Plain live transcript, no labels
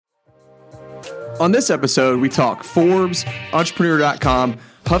On this episode, we talk Forbes, Entrepreneur.com,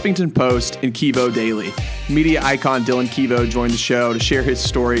 Huffington Post, and Kivo Daily. Media icon Dillon Kivo joined the show to share his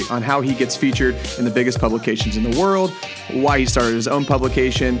story on how he gets featured in the biggest publications in the world, why he started his own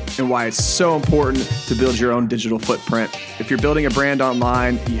publication, and why it's so important to build your own digital footprint. If you're building a brand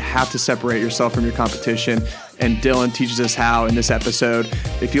online, you have to separate yourself from your competition, and Dillon teaches us how in this episode.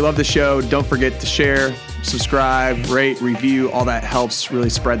 If you love the show, don't forget to share, subscribe, rate, review. All that helps really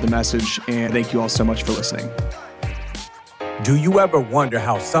spread the message, and thank you all so much for listening. Do you ever wonder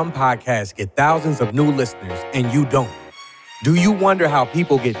how some podcasts get thousands of new listeners and you don't? Do you wonder how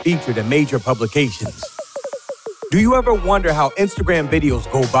people get featured in major publications? Do you ever wonder how Instagram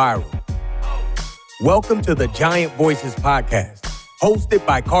videos go viral? Welcome to the Giant Voices podcast, hosted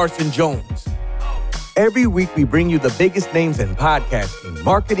by Carson Jones. Every week, we bring you the biggest names in podcasting,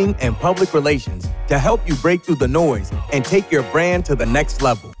 marketing, and public relations to help you break through the noise and take your brand to the next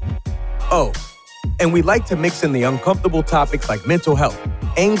level. Oh, and we like to mix in the uncomfortable topics like mental health,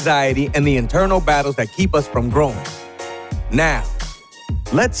 anxiety, and the internal battles that keep us from growing. Now,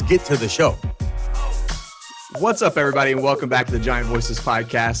 let's get to the show. What's up, everybody, and welcome back to the Giant Voices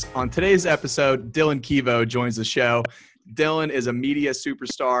podcast. On today's episode, Dillon Kivo joins the show. Dillon is a media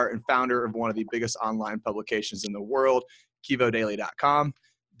superstar and founder of one of the biggest online publications in the world, KivoDaily.com.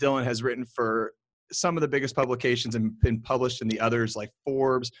 Dillon has written for some of the biggest publications and been published in the others like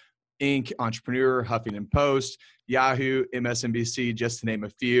Forbes, Inc., Entrepreneur, Huffington Post, Yahoo, MSNBC, just to name a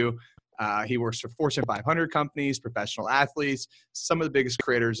few. He works for Fortune 500 companies, professional athletes, some of the biggest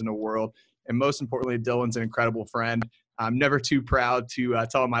creators in the world. And most importantly, Dillon's an incredible friend. I'm never too proud to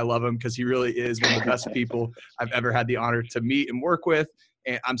tell him I love him because he really is one of the best people I've ever had the honor to meet and work with.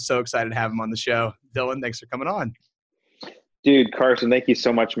 And I'm so excited to have him on the show. Dillon, thanks for coming on. Dude, Carson, thank you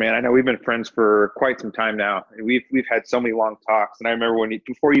so much, man. I know we've been friends for quite some time now, and we've had so many long talks. And I remember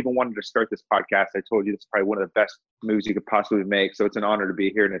before you even wanted to start this podcast, I told you this is probably one of the best moves you could possibly make. So it's an honor to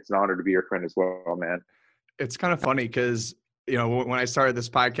be here, and it's an honor to be your friend as well, man. It's kind of funny because, you know, when I started this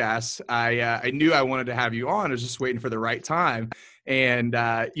podcast, I knew I wanted to have you on. I was just waiting for the right time. And,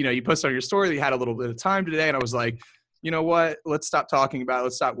 you know, you posted on your story that you had a little bit of time today. And I was like, you know what, let's stop talking about it.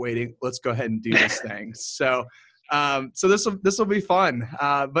 Let's stop waiting. Let's go ahead and do this thing. So this will be fun.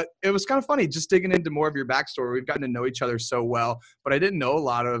 But it was kind of funny just digging into more of your backstory. We've gotten to know each other so well, but I didn't know a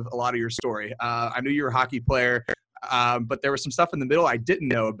lot of your story. I knew you were a hockey player, but there was some stuff in the middle I didn't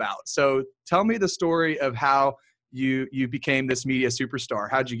know about. So tell me the story of how you became this media superstar.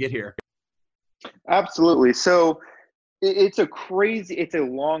 How'd you get here? Absolutely. So it's a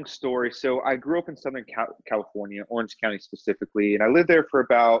long story. So I grew up in Southern California, Orange County specifically, and I lived there for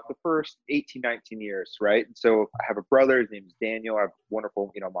about the first 18, 19 years, right? And so I have a brother, his name is Daniel. I have a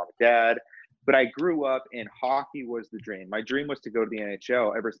wonderful, mom and dad. But I grew up and hockey was the dream. My dream was to go to the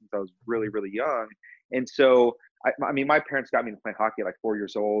NHL ever since I was really, really young. And so I mean, my parents got me to play hockey at like 4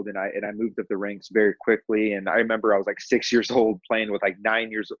 years old, and I moved up the ranks very quickly. And I remember I was like 6 years old playing with like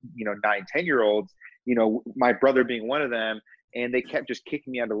 10-year-olds, my brother being one of them. And they kept just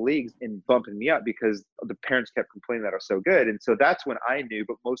kicking me out of leagues and bumping me up because the parents kept complaining that I was so good. And so that's when I knew,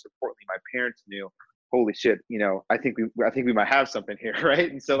 but most importantly, my parents knew, holy shit, I think we might have something here, right?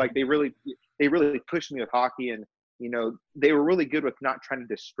 And so like they really pushed me with hockey, and they were really good with not trying to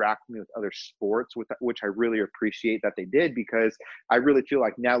distract me with other sports, which I really appreciate that they did, because I really feel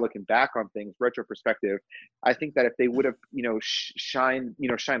like now looking back on things, retro perspective, I think that if they would have, shine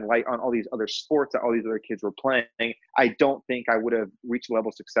light on all these other sports that all these other kids were playing, I don't think I would have reached the level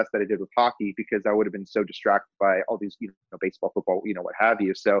of success that I did with hockey, because I would have been so distracted by all these, baseball, football, what have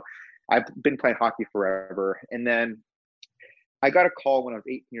you. So I've been playing hockey forever. And then I got a call when I was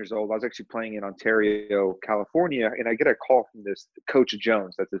 18 years old. I was actually playing in Ontario, California, and I get a call from this Coach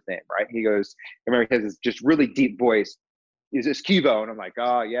Jones. That's his name, right? He goes, I remember he has this just really deep voice. Is this Kivo? And I'm like,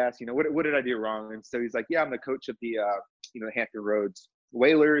 oh, yes. What did I do wrong? And so he's like, yeah, I'm the coach of the, Hampton Roads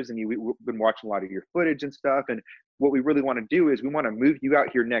Whalers, and we've been watching a lot of your footage and stuff. And what we really want to do is we want to move you out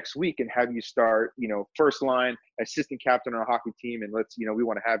here next week and have you start, first line, assistant captain on a hockey team. And let's, we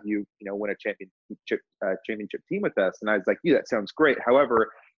want to have you, win a championship team with us. And I was like, yeah, that sounds great.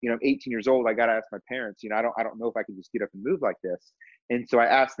 However, I'm 18 years old. I got to ask my parents, I don't know if I can just get up and move like this. And so I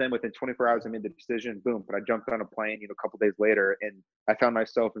asked them. Within 24 hours, I made the decision, boom. But I jumped on a plane, a couple days later, and I found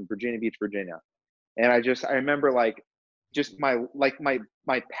myself in Virginia Beach, Virginia. And I remember just my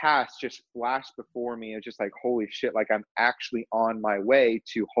past just flashed before me. It's just like, holy shit, like I'm actually on my way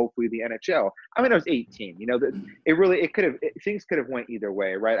to hopefully the NHL. I mean, I was 18, things could have went either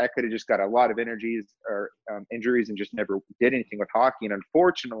way, right? I could have just got a lot of injuries and just never did anything with hockey. And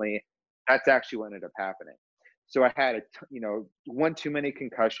unfortunately, that's actually what ended up happening. So I had, one too many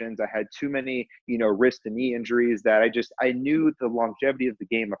concussions. I had too many, wrist and knee injuries that I knew the longevity of the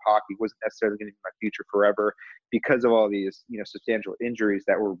game of hockey wasn't necessarily going to be my future forever because of all these, substantial injuries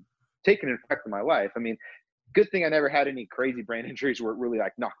that were taking an effect on my life. I mean, good thing I never had any crazy brain injuries where it really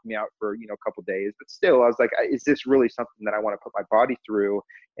like knocked me out for, a couple of days, but still I was like, is this really something that I want to put my body through?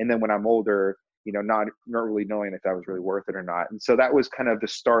 And then when I'm older, not really knowing if that was really worth it or not. And so that was kind of the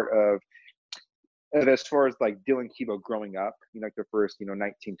start of as far as like Dillon Kivo growing up, like the first,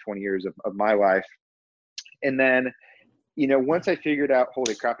 19, 20 years of my life. And then, once I figured out,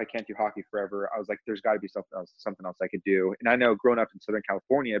 holy crap, I can't do hockey forever, I was like, there's got to be something else I could do. And I know growing up in Southern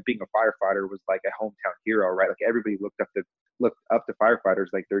California, being a firefighter was like a hometown hero, right? Like everybody looked up to firefighters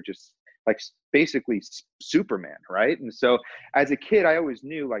like they're just like basically Superman, right? And so as a kid, I always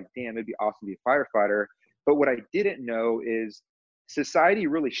knew like, damn, it'd be awesome to be a firefighter. But what I didn't know is society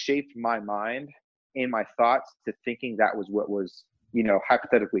really shaped my mind and my thoughts to thinking that was what was,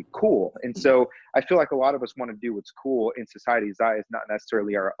 hypothetically cool. And so I feel like a lot of us want to do what's cool in society's eyes, not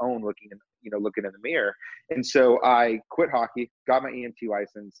necessarily our own, looking in the mirror. And so I quit hockey, got my EMT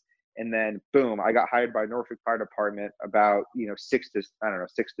license, and then boom, I got hired by Norfolk Fire Department about, 6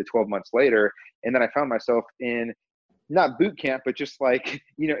 to 12 months later. And then I found myself in not boot camp, but just like,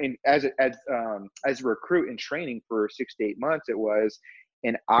 as a recruit in training for 6 to 8 months it was,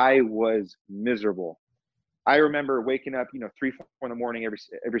 and I was miserable. I remember waking up, 3, 4 in the morning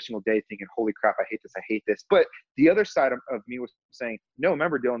every single day thinking, holy crap, I hate this. But the other side of me was saying, no,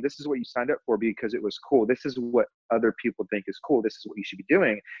 remember, Dylan, this is what you signed up for because it was cool. This is what other people think is cool. This is what you should be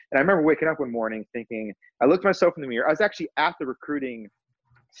doing. And I remember waking up one morning thinking, I looked myself in the mirror. I was actually at the recruiting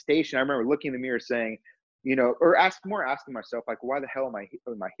station. I remember looking in the mirror saying, or asking myself, like, why the hell am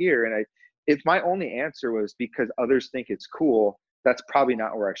I here? And if my only answer was because others think it's cool, that's probably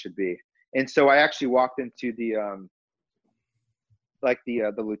not where I should be. And so I actually walked into the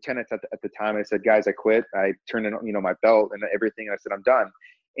lieutenants at the time. I said, guys, I quit. I turned in, my belt and everything. And I said, I'm done.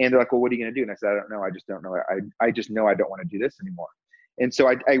 And they're like, well, what are you going to do? And I said, I don't know. I just don't know. I just know I don't want to do this anymore. And so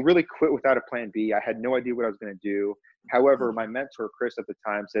I really quit without a plan B. I had no idea what I was going to do. However, my mentor, Chris, at the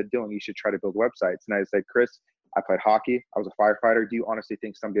time said, Dylan, you should try to build websites. And I said, Chris, I played hockey. I was a firefighter. Do you honestly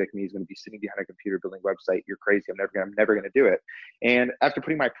think somebody like me is going to be sitting behind a computer building a website? You're crazy. I'm never going to do it. And after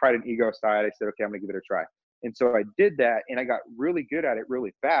putting my pride and ego aside, I said, okay, I'm going to give it a try. And so I did that, and I got really good at it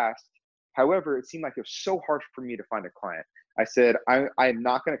really fast. However, it seemed like it was so hard for me to find a client. I said, I'm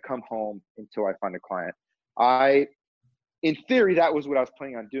not going to come home until I find a client. In theory, that was what I was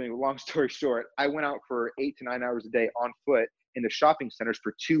planning on doing. Long story short, I went out for 8 to 9 hours a day on foot in the shopping centers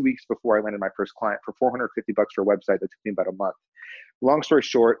for 2 weeks before I landed my first client for $450 for a website that took me about a month. Long story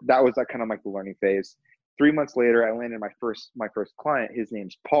short, that was kind of like the learning phase. 3 months later, I landed my first client. His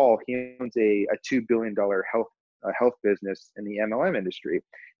name's Paul. He owns a $2 billion health business in the MLM industry.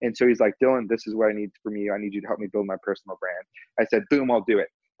 And so he's like, Dylan, this is what I need from you. I need you to help me build my personal brand. I said, boom, I'll do it.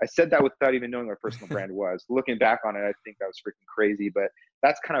 I said that without even knowing what my personal brand was. Looking back on it, I think that was freaking crazy, but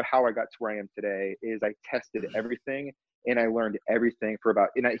that's kind of how I got to where I am today. Is I tested everything and I learned everything for about.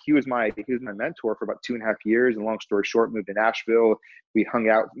 He was my mentor for about 2.5 years. And long story short, moved to Nashville. We hung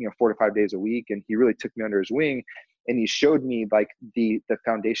out 4 to 5 days a week, and he really took me under his wing. And he showed me like the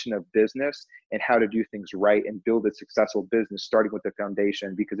foundation of business and how to do things right and build a successful business, starting with the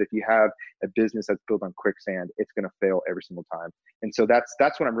foundation. Because if you have a business that's built on quicksand, it's going to fail every single time. And so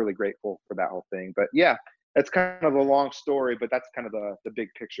that's what I'm really grateful for, that whole thing. But yeah, that's kind of a long story, but that's kind of the big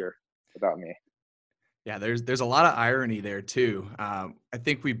picture about me. Yeah, there's a lot of irony there too. I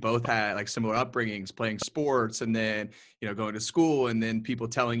think we both had like similar upbringings, playing sports, and then going to school, and then people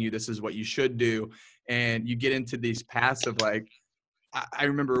telling you this is what you should do, and you get into these paths of like. I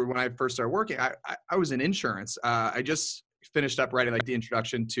remember when I first started working, I was in insurance. I just finished up writing like the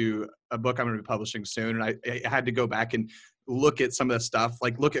introduction to a book I'm going to be publishing soon, and I had to go back and look at some of the stuff,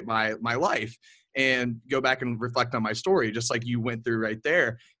 like look at my life, and go back and reflect on my story, just like you went through right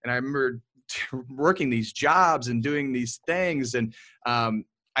there. And I remember working these jobs and doing these things, and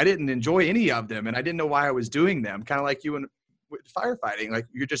I didn't enjoy any of them, and I didn't know why I was doing them. Kind of like you with firefighting, like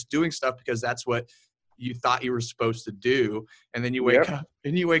you're just doing stuff because that's what you thought you were supposed to do, and then you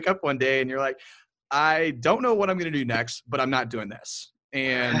wake up one day and you're like, I don't know what I'm going to do next, but I'm not doing this.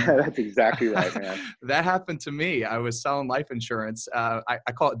 And that's exactly right, man. That happened to me. I was selling life insurance. I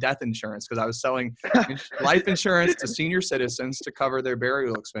call it death insurance because I was selling life insurance to senior citizens to cover their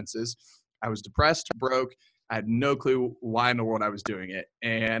burial expenses. I was depressed, broke. I had no clue why in the world I was doing it.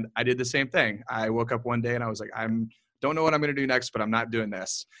 And I did the same thing. I woke up one day and I was like, don't know what I'm going to do next, but I'm not doing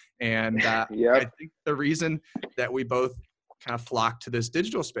this. And I think the reason that we both kind of flocked to this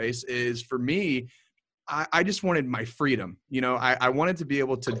digital space is, for me, I just wanted my freedom. I wanted to be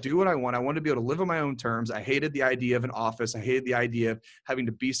able to do what I want. I wanted to be able to live on my own terms. I hated the idea of an office. I hated the idea of having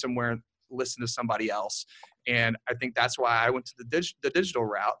to be somewhere and listen to somebody else. And I think that's why I went to the digital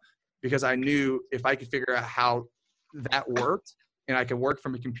route, because I knew if I could figure out how that worked and I could work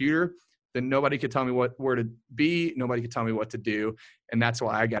from a computer, then nobody could tell me where to be. Nobody could tell me what to do. And that's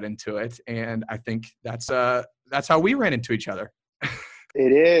why I got into it. And I think that's how we ran into each other.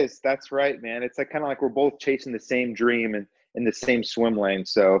 It is. That's right, man. It's like kind of like we're both chasing the same dream and in the same swim lane.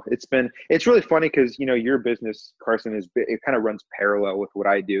 So it's really funny because, your business, Carson, it kind of runs parallel with what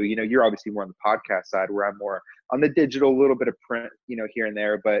I do. You're obviously more on the podcast side, where I'm more on the digital, a little bit of print, here and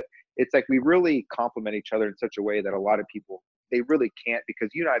there. But it's like we really complement each other in such a way that a lot of people, they really can't, because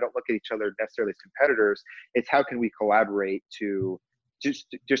you and I don't look at each other necessarily as competitors. It's how can we collaborate to just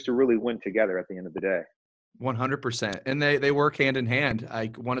to really win together at the end of the day. 100%. And they work hand in hand.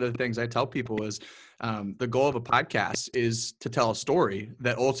 Like, one of the things I tell people is the goal of a podcast is to tell a story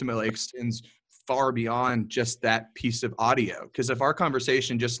that ultimately extends far beyond just that piece of audio. Because if our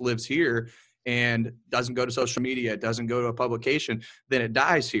conversation just lives here and doesn't go to social media, it doesn't go to a publication, then it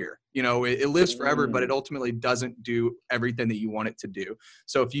dies here. It lives forever, but it ultimately doesn't do everything that you want it to do.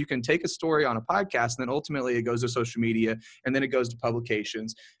 So if you can take a story on a podcast, then ultimately it goes to social media, and then it goes to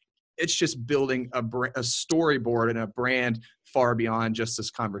publications. It's just building a storyboard and a brand far beyond just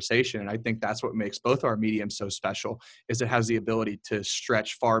this conversation. And I think that's what makes both our mediums so special, is it has the ability to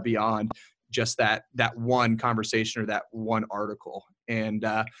stretch far beyond just that one conversation or that one article. And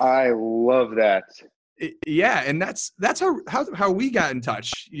I love that. Yeah. And that's how we got in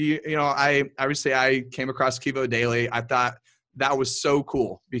touch. I obviously I came across Kivo daily. I thought that was so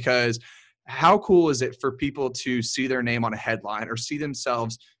cool, because how cool is it for people to see their name on a headline or see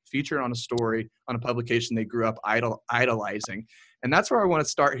themselves featured on a story on a publication they grew up idolizing? And that's where I want to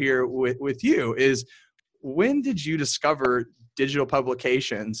start here with you is, when did you discover digital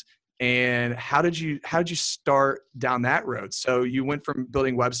publications, and how did you start down that road? So you went from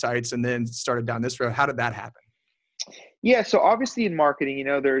building websites and then started down this road. How did that happen? Yeah. So obviously in marketing,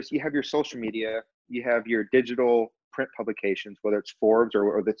 you have your social media, you have your digital print publications, whether it's Forbes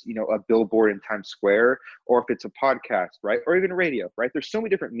or that's, a billboard in Times Square, or if it's a podcast, right? Or even radio, right? There's so many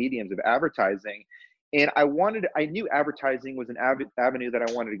different mediums of advertising. And I knew advertising was an avenue that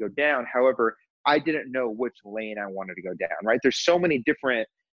I wanted to go down. However, I didn't know which lane I wanted to go down, right? There's so many different,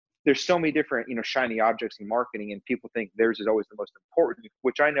 shiny objects in marketing, and people think theirs is always the most important,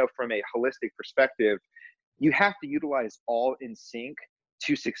 which I know from a holistic perspective, you have to utilize all in sync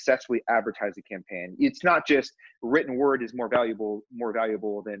to successfully advertise a campaign. It's not just written word is more valuable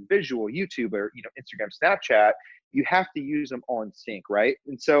than visual, YouTube or, Instagram, Snapchat. You have to use them all in sync, right?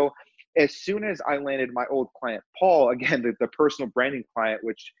 And so as soon as I landed my old client, Paul, again, the personal branding client,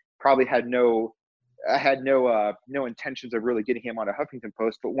 which probably had no intentions of really getting him on a Huffington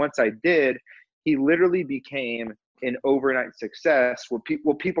Post. But once I did, he literally became an overnight success.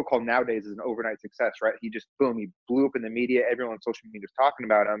 What people call nowadays is an overnight success, right? He blew up in the media. Everyone on social media was talking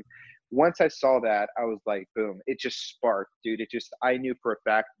about him. Once I saw that, I was like, boom, it just sparked, dude. I knew for a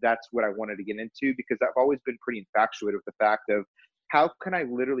fact that's what I wanted to get into, because I've always been pretty infatuated with the fact of how can I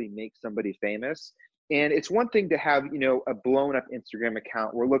literally make somebody famous? And it's one thing to have, a blown up Instagram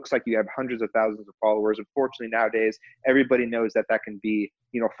account where it looks like you have hundreds of thousands of followers. Unfortunately, nowadays, everybody knows that can be,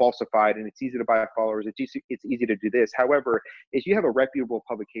 falsified, and it's easy to buy followers. It's easy to do this. However, if you have a reputable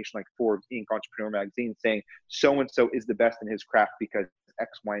publication like Forbes, Inc., Entrepreneur Magazine saying so-and-so is the best in his craft because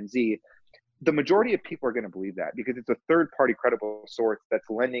X, Y, and Z, the majority of people are going to believe that, because it's a third-party credible source that's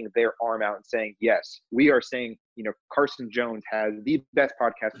lending their arm out and saying, yes, we are saying, Carson Jones has the best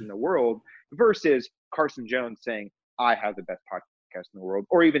podcast in the world, versus Carson Jones saying, I have the best podcast in the world,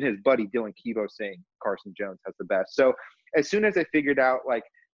 or even his buddy Dillon Kivo saying Carson Jones has the best. So as soon as I figured out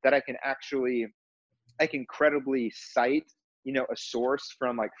that I can credibly cite, a source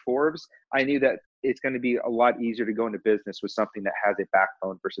from like Forbes, I knew that it's going to be a lot easier to go into business with something that has a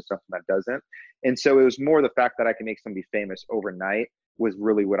backbone versus something that doesn't. And so it was more the fact that I can make somebody famous overnight was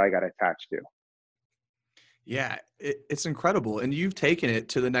really what I got attached to. Yeah, it's incredible. And you've taken it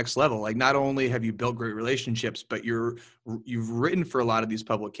to the next level. Like, not only have you built great relationships, but you've written for a lot of these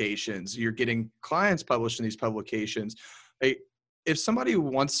publications. You're getting clients published in these publications. If somebody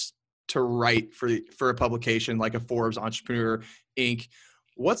wants to write for a publication like a Forbes, Entrepreneur, Inc.,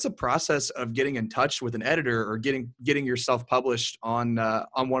 what's the process of getting in touch with an editor or getting yourself published on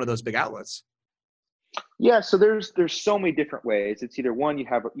one of those big outlets? Yeah, so there's so many different ways. It's either one, you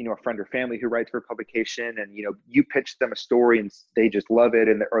have a friend or family who writes for a publication, and you pitch them a story and they just love it,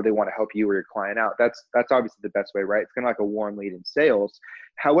 or they want to help you or your client out. That's obviously the best way, right? It's kind of like a warm lead in sales.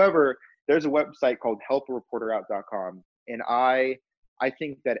 However, there's a website called helpareporterout.com. And I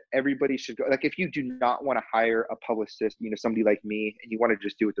think that everybody should go. Like, if you do not want to hire a publicist, somebody like me, and you want to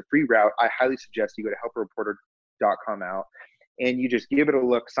just do it the free route, I highly suggest you go to helpareporter.com out, and you just give it a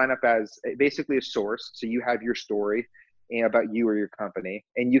look, sign up as basically a source. So you have your story about you or your company,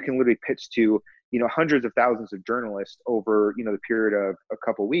 and you can literally pitch to, hundreds of thousands of journalists over, the period of a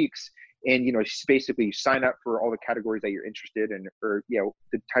couple weeks. And, basically you sign up for all the categories that you're interested in, or,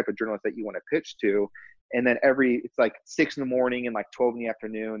 the type of journalist that you want to pitch to. And then it's like 6 in the morning and like 12 in the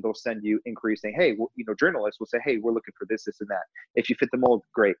afternoon, they'll send you inquiries saying, hey, journalists will say, hey, we're looking for this, and that. If you fit the mold,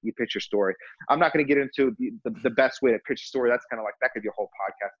 great, you pitch your story. I'm not going to get into the best way to pitch a story. That's kind of like, that could be a whole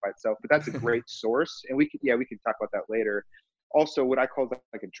podcast by itself, but that's a great source. And we can talk about that later. Also, what I call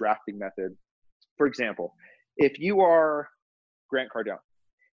like a drafting method. For example, if you are Grant Cardone,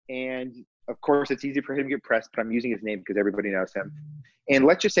 and of course it's easy for him to get pressed, but I'm using his name because everybody knows him. And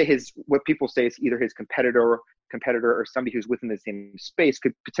let's just say what people say is either his competitor or somebody who's within the same space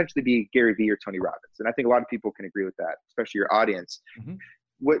could potentially be Gary Vee or Tony Robbins. And I think a lot of people can agree with that, especially your audience. Mm-hmm.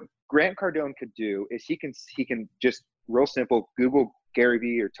 What Grant Cardone could do is he can just real simple Google Gary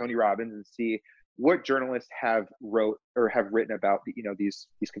Vee or Tony Robbins and see what journalists have written about these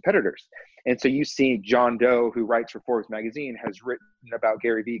competitors. And so you see John Doe, who writes for Forbes magazine, has written about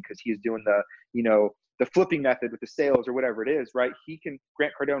Gary Vee because he's doing the flipping method with the sales or whatever it is, right?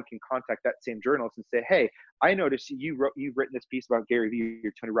 Grant Cardone can contact that same journalist and say, hey, I noticed you've written this piece about Gary Vee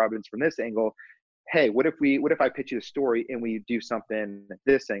or Tony Robbins from this angle. Hey, what if I pitch you the story and we do something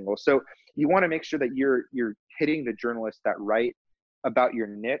this angle? So you want to make sure that you're hitting the journalists that write about your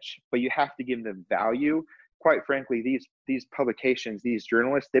niche, but you have to give them value. Quite frankly, these publications, these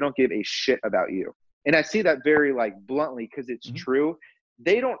journalists, they don't give a shit about you. And I see that very bluntly because it's mm-hmm. true.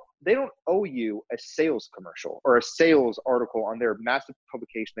 They don't owe you a sales commercial or a sales article on their massive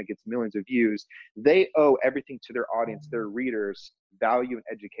publication that gets millions of views. They owe everything to their audience, their readers, value and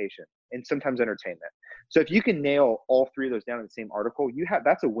education, and sometimes entertainment. So if you can nail all three of those down in the same article,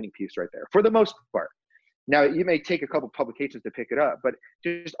 that's a winning piece right there for the most part. Now, you may take a couple publications to pick it up, but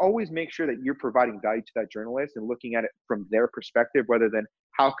just always make sure that you're providing value to that journalist and looking at it from their perspective rather than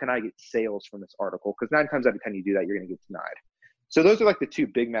how can I get sales from this article? Because 9 times out of 10 you do that, you're going to get denied. So those are the 2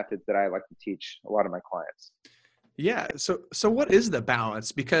 big methods that I like to teach a lot of my clients. Yeah. So what is the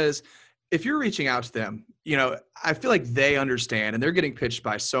balance? Because if you're reaching out to them, I feel like they understand and they're getting pitched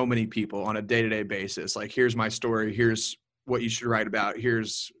by so many people on a day-to-day basis. Like, here's my story. Here's what you should write about.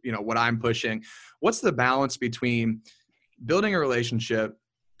 Here's, what I'm pushing. What's the balance between building a relationship,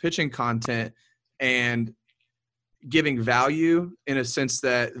 pitching content, and giving value in a sense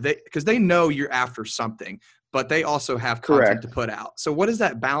that because they know you're after something, but they also have content Correct. To put out. So what is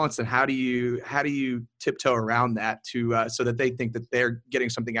that balance, and how do you tiptoe around that to so that they think that they're getting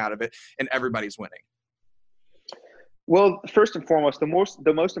something out of it and everybody's winning? Well, first and foremost, the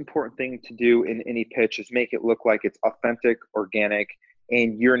most important thing to do in any pitch is make it look like it's authentic, organic,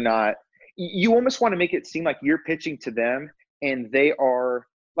 and you almost want to make it seem like you're pitching to them and they are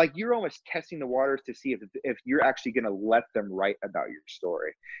you're almost testing the waters to see if you're actually going to let them write about your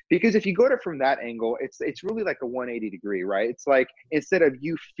story. Because if you go to it from that angle, it's really like a 180 degree, right? It's like, instead of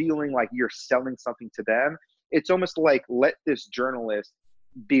you feeling like you're selling something to them, it's almost like, let this journalist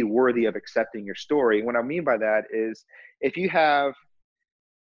be worthy of accepting your story. What I mean by that is if you have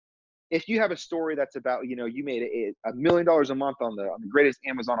a story that's about, you made $1 million a month on the greatest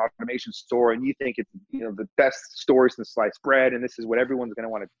Amazon automation store, and you think it's, the best story since sliced bread, and this is what everyone's going to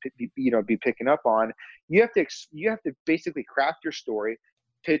want to, be picking up on, you have to basically craft your story,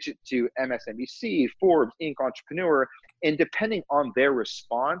 pitch it to MSNBC, Forbes, Inc., Entrepreneur, and depending on their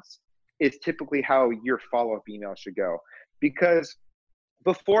response is typically how your follow-up email should go. Because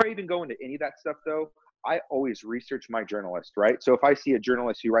before I even go into any of that stuff, though, I always research my journalist, right? So if I see a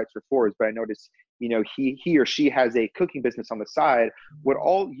journalist who writes for Forbes, but I notice, he or she has a cooking business on the side, what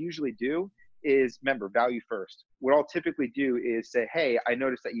I'll usually do is, remember, value first. What I'll typically do is say, hey, I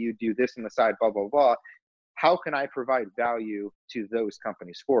noticed that you do this on the side, blah, blah, blah. How can I provide value to those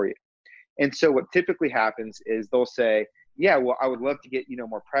companies for you? And so what typically happens is they'll say, yeah, well, I would love to get,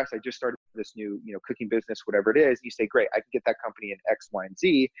 more press. I just started this new, cooking business, whatever it is. You say, great, I can get that company in X, Y, and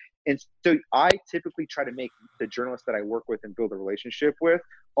Z. And so I typically try to make the journalists that I work with and build a relationship with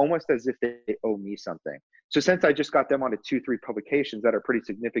almost as if they owe me something. So since I just got them onto 2-3 publications that are pretty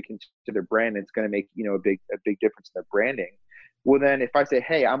significant to their brand, it's going to make, a big difference in their branding. Well, then if I say,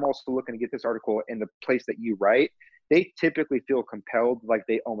 hey, I'm also looking to get this article in the place that you write, they typically feel compelled, like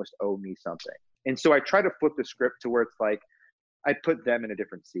they almost owe me something. And so I try to flip the script to where it's like I put them in a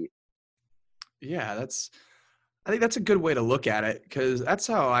different seat. Yeah, I think that's a good way to look at it, because that's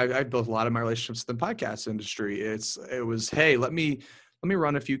how I built a lot of my relationships in the podcast industry. It was, hey, let me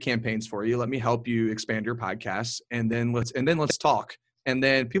run a few campaigns for you. Let me help you expand your podcast, and then let's talk. And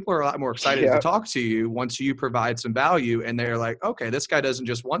then people are a lot more excited to Yeah. talk to you once you provide some value, and they're like, okay, this guy doesn't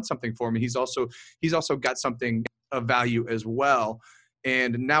just want something for me. He's also got something of value as well.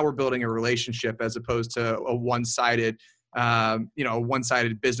 And now we're building a relationship as opposed to a one-sided a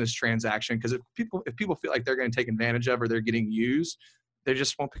one-sided business transaction. Because if people feel like they're going to take advantage of, or they're getting used, they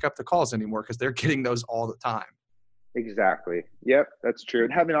just won't pick up the calls anymore, because they're getting those all the time. Exactly. Yep, that's true.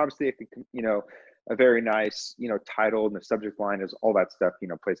 And having obviously, a very nice, title, and the subject line is all that stuff,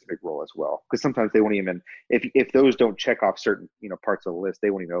 plays a big role as well. Because sometimes they won't even, if those don't check off certain, parts of the list,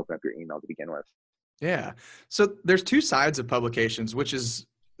 they won't even open up your email to begin with. Yeah. So there's two sides of publications, which is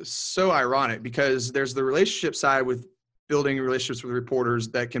so ironic, because there's the relationship side with building relationships with reporters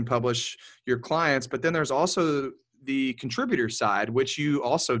that can publish your clients, but then there's also the contributor side, which you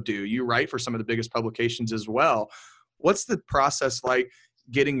also do. You write for some of the biggest publications as well. What's the process like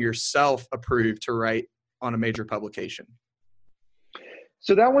getting yourself approved to write on a major publication?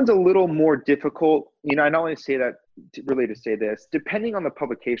 So that one's a little more difficult. I not only say that really to say this, depending on the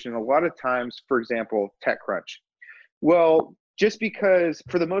publication, a lot of times, for example, TechCrunch. Well, just because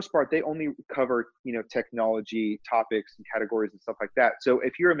for the most part, they only cover, technology topics and categories and stuff like that. So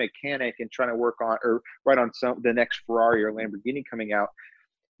if you're a mechanic and trying to work on or write on the next Ferrari or Lamborghini coming out,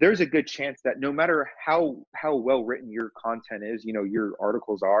 there's a good chance that no matter how well written your content is, your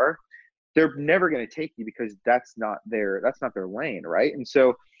articles are, they're never going to take you, because that's not their lane, right? And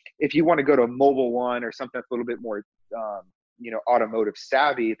so if you want to go to a mobile one or something that's a little bit more automotive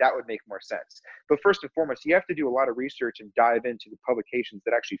savvy, that would make more sense. But first and foremost, you have to do a lot of research and dive into the publications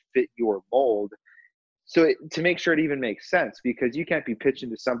that actually fit your mold, to make sure it even makes sense, because you can't be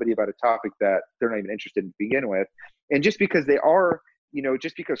pitching to somebody about a topic that they're not even interested in to begin with. And just because they are,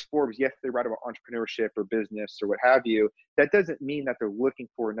 just because Forbes, yes, they write about entrepreneurship or business or what have you, that doesn't mean that they're looking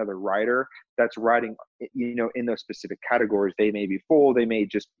for another writer that's writing, in those specific categories. They may be full. They may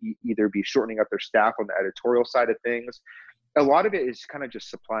just either be shortening up their staff on the editorial side of things. A lot of it is kind of just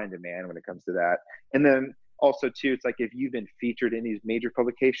supply and demand when it comes to that. And then also too, it's like, if you've been featured in these major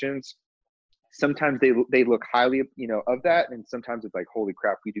publications, sometimes they look highly, of that. And sometimes it's like, holy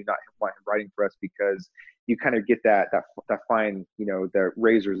crap, we do not want him writing for us, because you kind of get that fine, the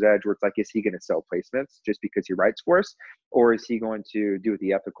razor's edge, where it's like, is he going to sell placements just because he writes for us, or is he going to do it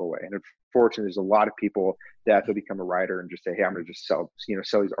the ethical way? And unfortunately, there's a lot of people that they'll become a writer and just say, hey, I'm going to just sell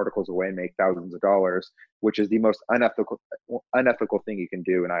these articles away and make thousands of dollars, which is the most unethical thing you can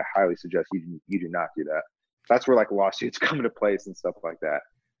do. And I highly suggest you do not do that. That's where like lawsuits come into place and stuff like that.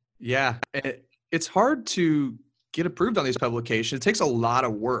 Yeah. It's hard to get approved on these publications. It takes a lot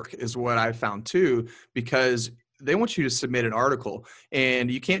of work, is what I found too, because they want you to submit an article, and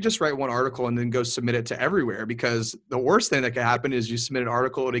you can't just write one article and then go submit it to everywhere, because the worst thing that can happen is you submit an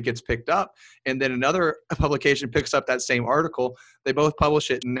article and it gets picked up, and then another publication picks up that same article. They both publish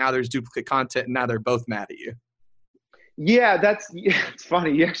it, and now there's duplicate content, and now they're both mad at you. Yeah, it's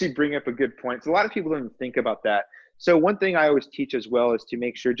funny. You actually bring up a good point. So a lot of people don't even think about that. So one thing I always teach as well is to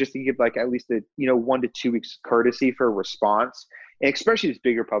make sure just to give like at least 1 to 2 weeks courtesy for a response. And especially these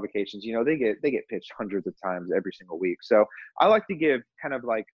bigger publications, they get pitched hundreds of times every single week. So I like to give kind of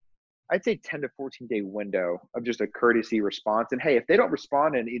like, I'd say 10 to 14 day window of just a courtesy response. And hey, if they don't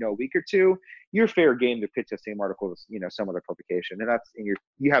respond in a week or two, you're fair game to pitch the same article to some other publication, and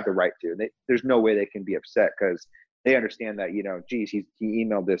you have the right to. There's no way they can be upset, because they understand that, geez, he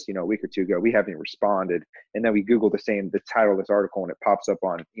emailed this, a week or two ago. We haven't responded. And then we Google the title of this article and it pops up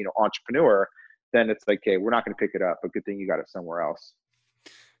on, entrepreneur. Then it's like, okay, we're not going to pick it up, but good thing you got it somewhere else.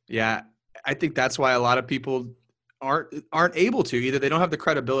 Yeah. I think that's why a lot of people aren't able to. Either they don't have the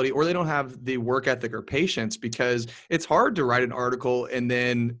credibility, or they don't have the work ethic or patience, because it's hard to write an article and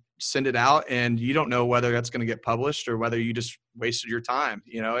then send it out, and you don't know whether that's going to get published or whether you just wasted your time,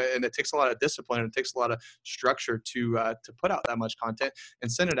 and it takes a lot of discipline, and it takes a lot of structure to put out that much content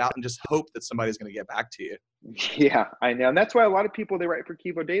and send it out and just hope that somebody's going to get back to you. Yeah, I know. And that's why a lot of people, they write for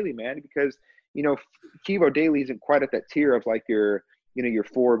Kivo Daily, man, because, Kivo Daily isn't quite at that tier of like your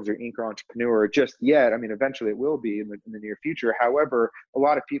Forbes or Inc. or Entrepreneur just yet. I mean, eventually it will be in the near future. However, a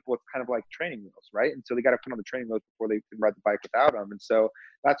lot of people, it's kind of like training wheels, right? And so they got to put on the training wheels before they can ride the bike without them. And so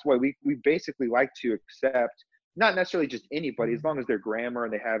that's why we basically like to accept, not necessarily just anybody, as long as they're grammar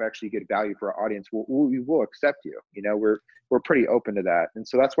and they have actually good value for our audience, we will accept you. We're pretty open to that. And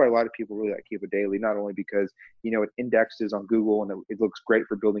so that's why a lot of people really like Kivo Daily, not only because, it indexes on Google and it looks great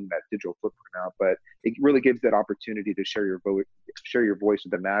for building that digital footprint out, but it really gives that opportunity to share your voice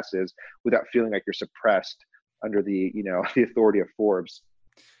with the masses without feeling like you're suppressed under the, the authority of Forbes.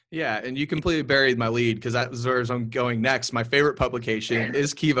 Yeah, and you completely buried my lead because that's where I'm going next. My favorite publication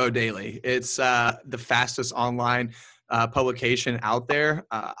is Kivo Daily. It's the fastest online publication out there.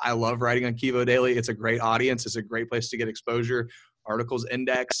 I love writing on Kivo Daily. It's a great audience. It's a great place to get exposure, articles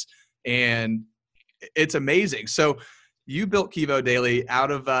index, and it's amazing. So you built Kivo Daily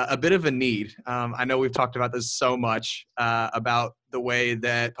out of a bit of a need. I know we've talked about this so much about the way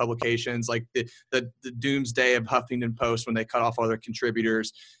that publications like the doomsday of Huffington Post when they cut off all their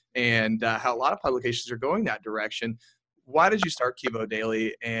contributors, and how a lot of publications are going that direction. Why did you start Kivo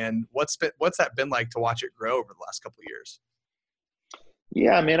Daily, and what's that been like to watch it grow over the last couple of years?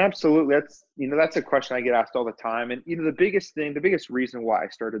 Yeah, man, absolutely. That's a question I get asked all the time. And, the biggest reason why I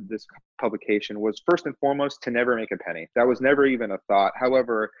started this publication was first and foremost to never make a penny. That was never even a thought.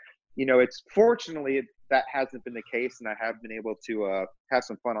 However, it's fortunately that hasn't been the case, and I have been able to have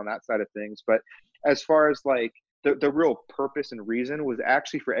some fun on that side of things. But as far as like the real purpose and reason was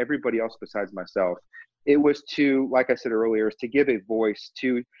actually for everybody else besides myself. It was to, like I said earlier, is to give a voice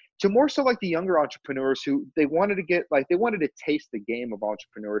to more so like the younger entrepreneurs who they wanted to taste the game of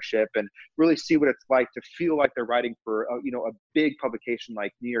entrepreneurship and really see what it's like to feel like they're writing for a big publication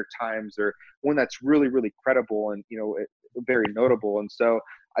like New York Times, or one that's really, really credible and very notable. And so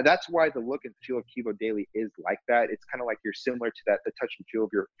that's why the look and feel of Kivo Daily is like that. It's kind of like you're similar to that, the touch and feel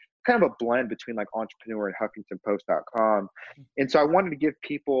of your kind of a blend between like Entrepreneur and HuffingtonPost.com. And so I wanted to give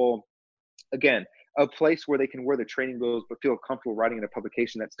people, again, a place where they can wear the training wheels but feel comfortable writing in a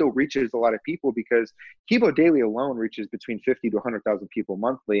publication that still reaches a lot of people, because Kivo Daily alone reaches between 50 to 100,000 people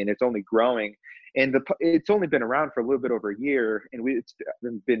monthly, and it's only growing. And it's only been around for a little bit over a year, and it's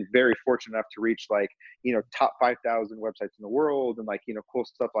been very fortunate enough to reach top 5,000 websites in the world and cool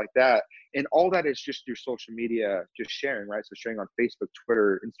stuff like that. And all that is just through social media, just sharing, right? So sharing on Facebook,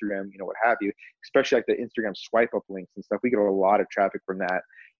 Twitter, Instagram, what have you, especially like the Instagram swipe up links and stuff. We get a lot of traffic from that.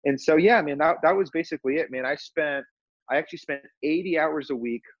 And so, yeah, man, that was basically it, man. I actually spent 80 hours a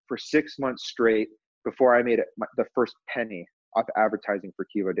week for 6 months straight before I made the first penny off advertising for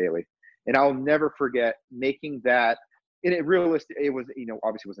Kivo Daily. And I'll never forget making that. And it was,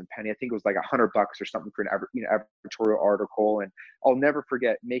 obviously wasn't penny. I think it was like $100 or something for an advertorial article. And I'll never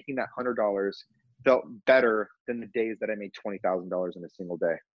forget making that $100 felt better than the days that I made $20,000 in a single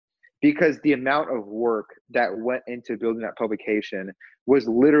day. Because the amount of work that went into building that publication was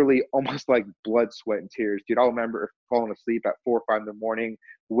literally almost like blood, sweat, and tears. Dude, I'll remember falling asleep at 4 or 5 in the morning,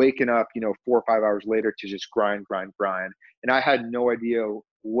 waking up, 4 or 5 hours later to just grind. And I had no idea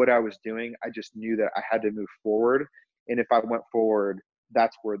what I was doing. I just knew that I had to move forward. And if I went forward,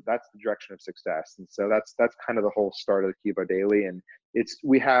 that's the direction of success. And so that's kind of the whole start of the Kivo Daily. And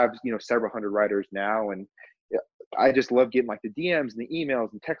we have, several hundred writers now, and I just love getting the DMs and the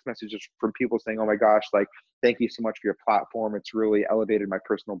emails and text messages from people saying, oh my gosh, thank you so much for your platform. It's really elevated my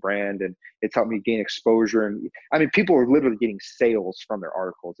personal brand, and it's helped me gain exposure. And I mean, people are literally getting sales from their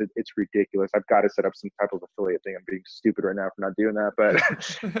articles. It's ridiculous. I've got to set up some type of affiliate thing. I'm being stupid right now for not doing that, but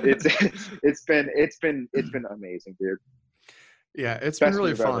it's been amazing, dude. Yeah, it's been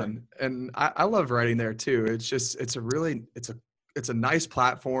really fun. And I love writing there too. It's a nice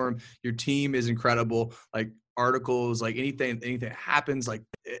platform. Your team is incredible. Articles, anything that happens,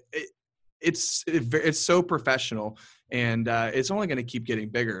 it's so professional, and it's only going to keep getting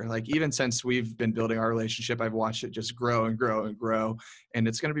bigger. Even since we've been building our relationship, I've watched it just grow and grow and grow, and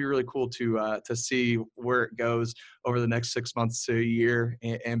it's going to be really cool to see where it goes over the next 6 months to a year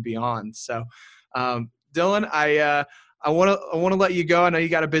and beyond. So, Dillon, I want to let you go. I know you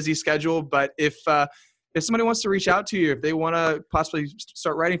got a busy schedule, but if somebody wants to reach out to you, if they want to possibly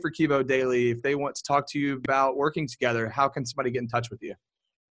start writing for Kivo Daily, if they want to talk to you about working together, how can somebody get in touch with you?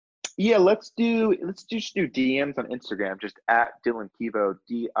 Yeah, let's just do DMs on Instagram, just at Dillon Kivo,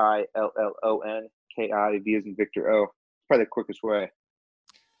 DILLON KI, V as in Victor O. Probably the quickest way.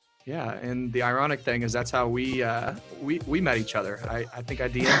 Yeah, and the ironic thing is that's how we met each other. I think I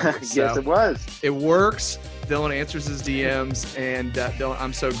DM'd you. So yes, it was. It works. Dillon answers his DMs, and Dillon,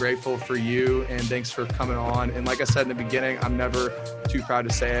 I'm so grateful for you, and thanks for coming on. And like I said in the beginning, I'm never too proud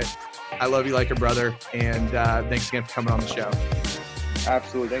to say it. I love you like a brother, and thanks again for coming on the show.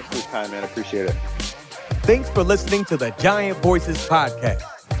 Absolutely. Thanks for the time, man. I appreciate it. Thanks for listening to the Giant Voices podcast.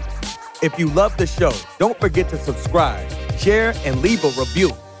 If you love the show, don't forget to subscribe, share, and leave a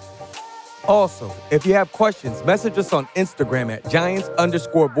review. Also, if you have questions, message us on Instagram at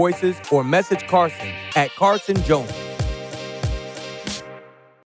Giants_Voices or message Carson at Carson Jones.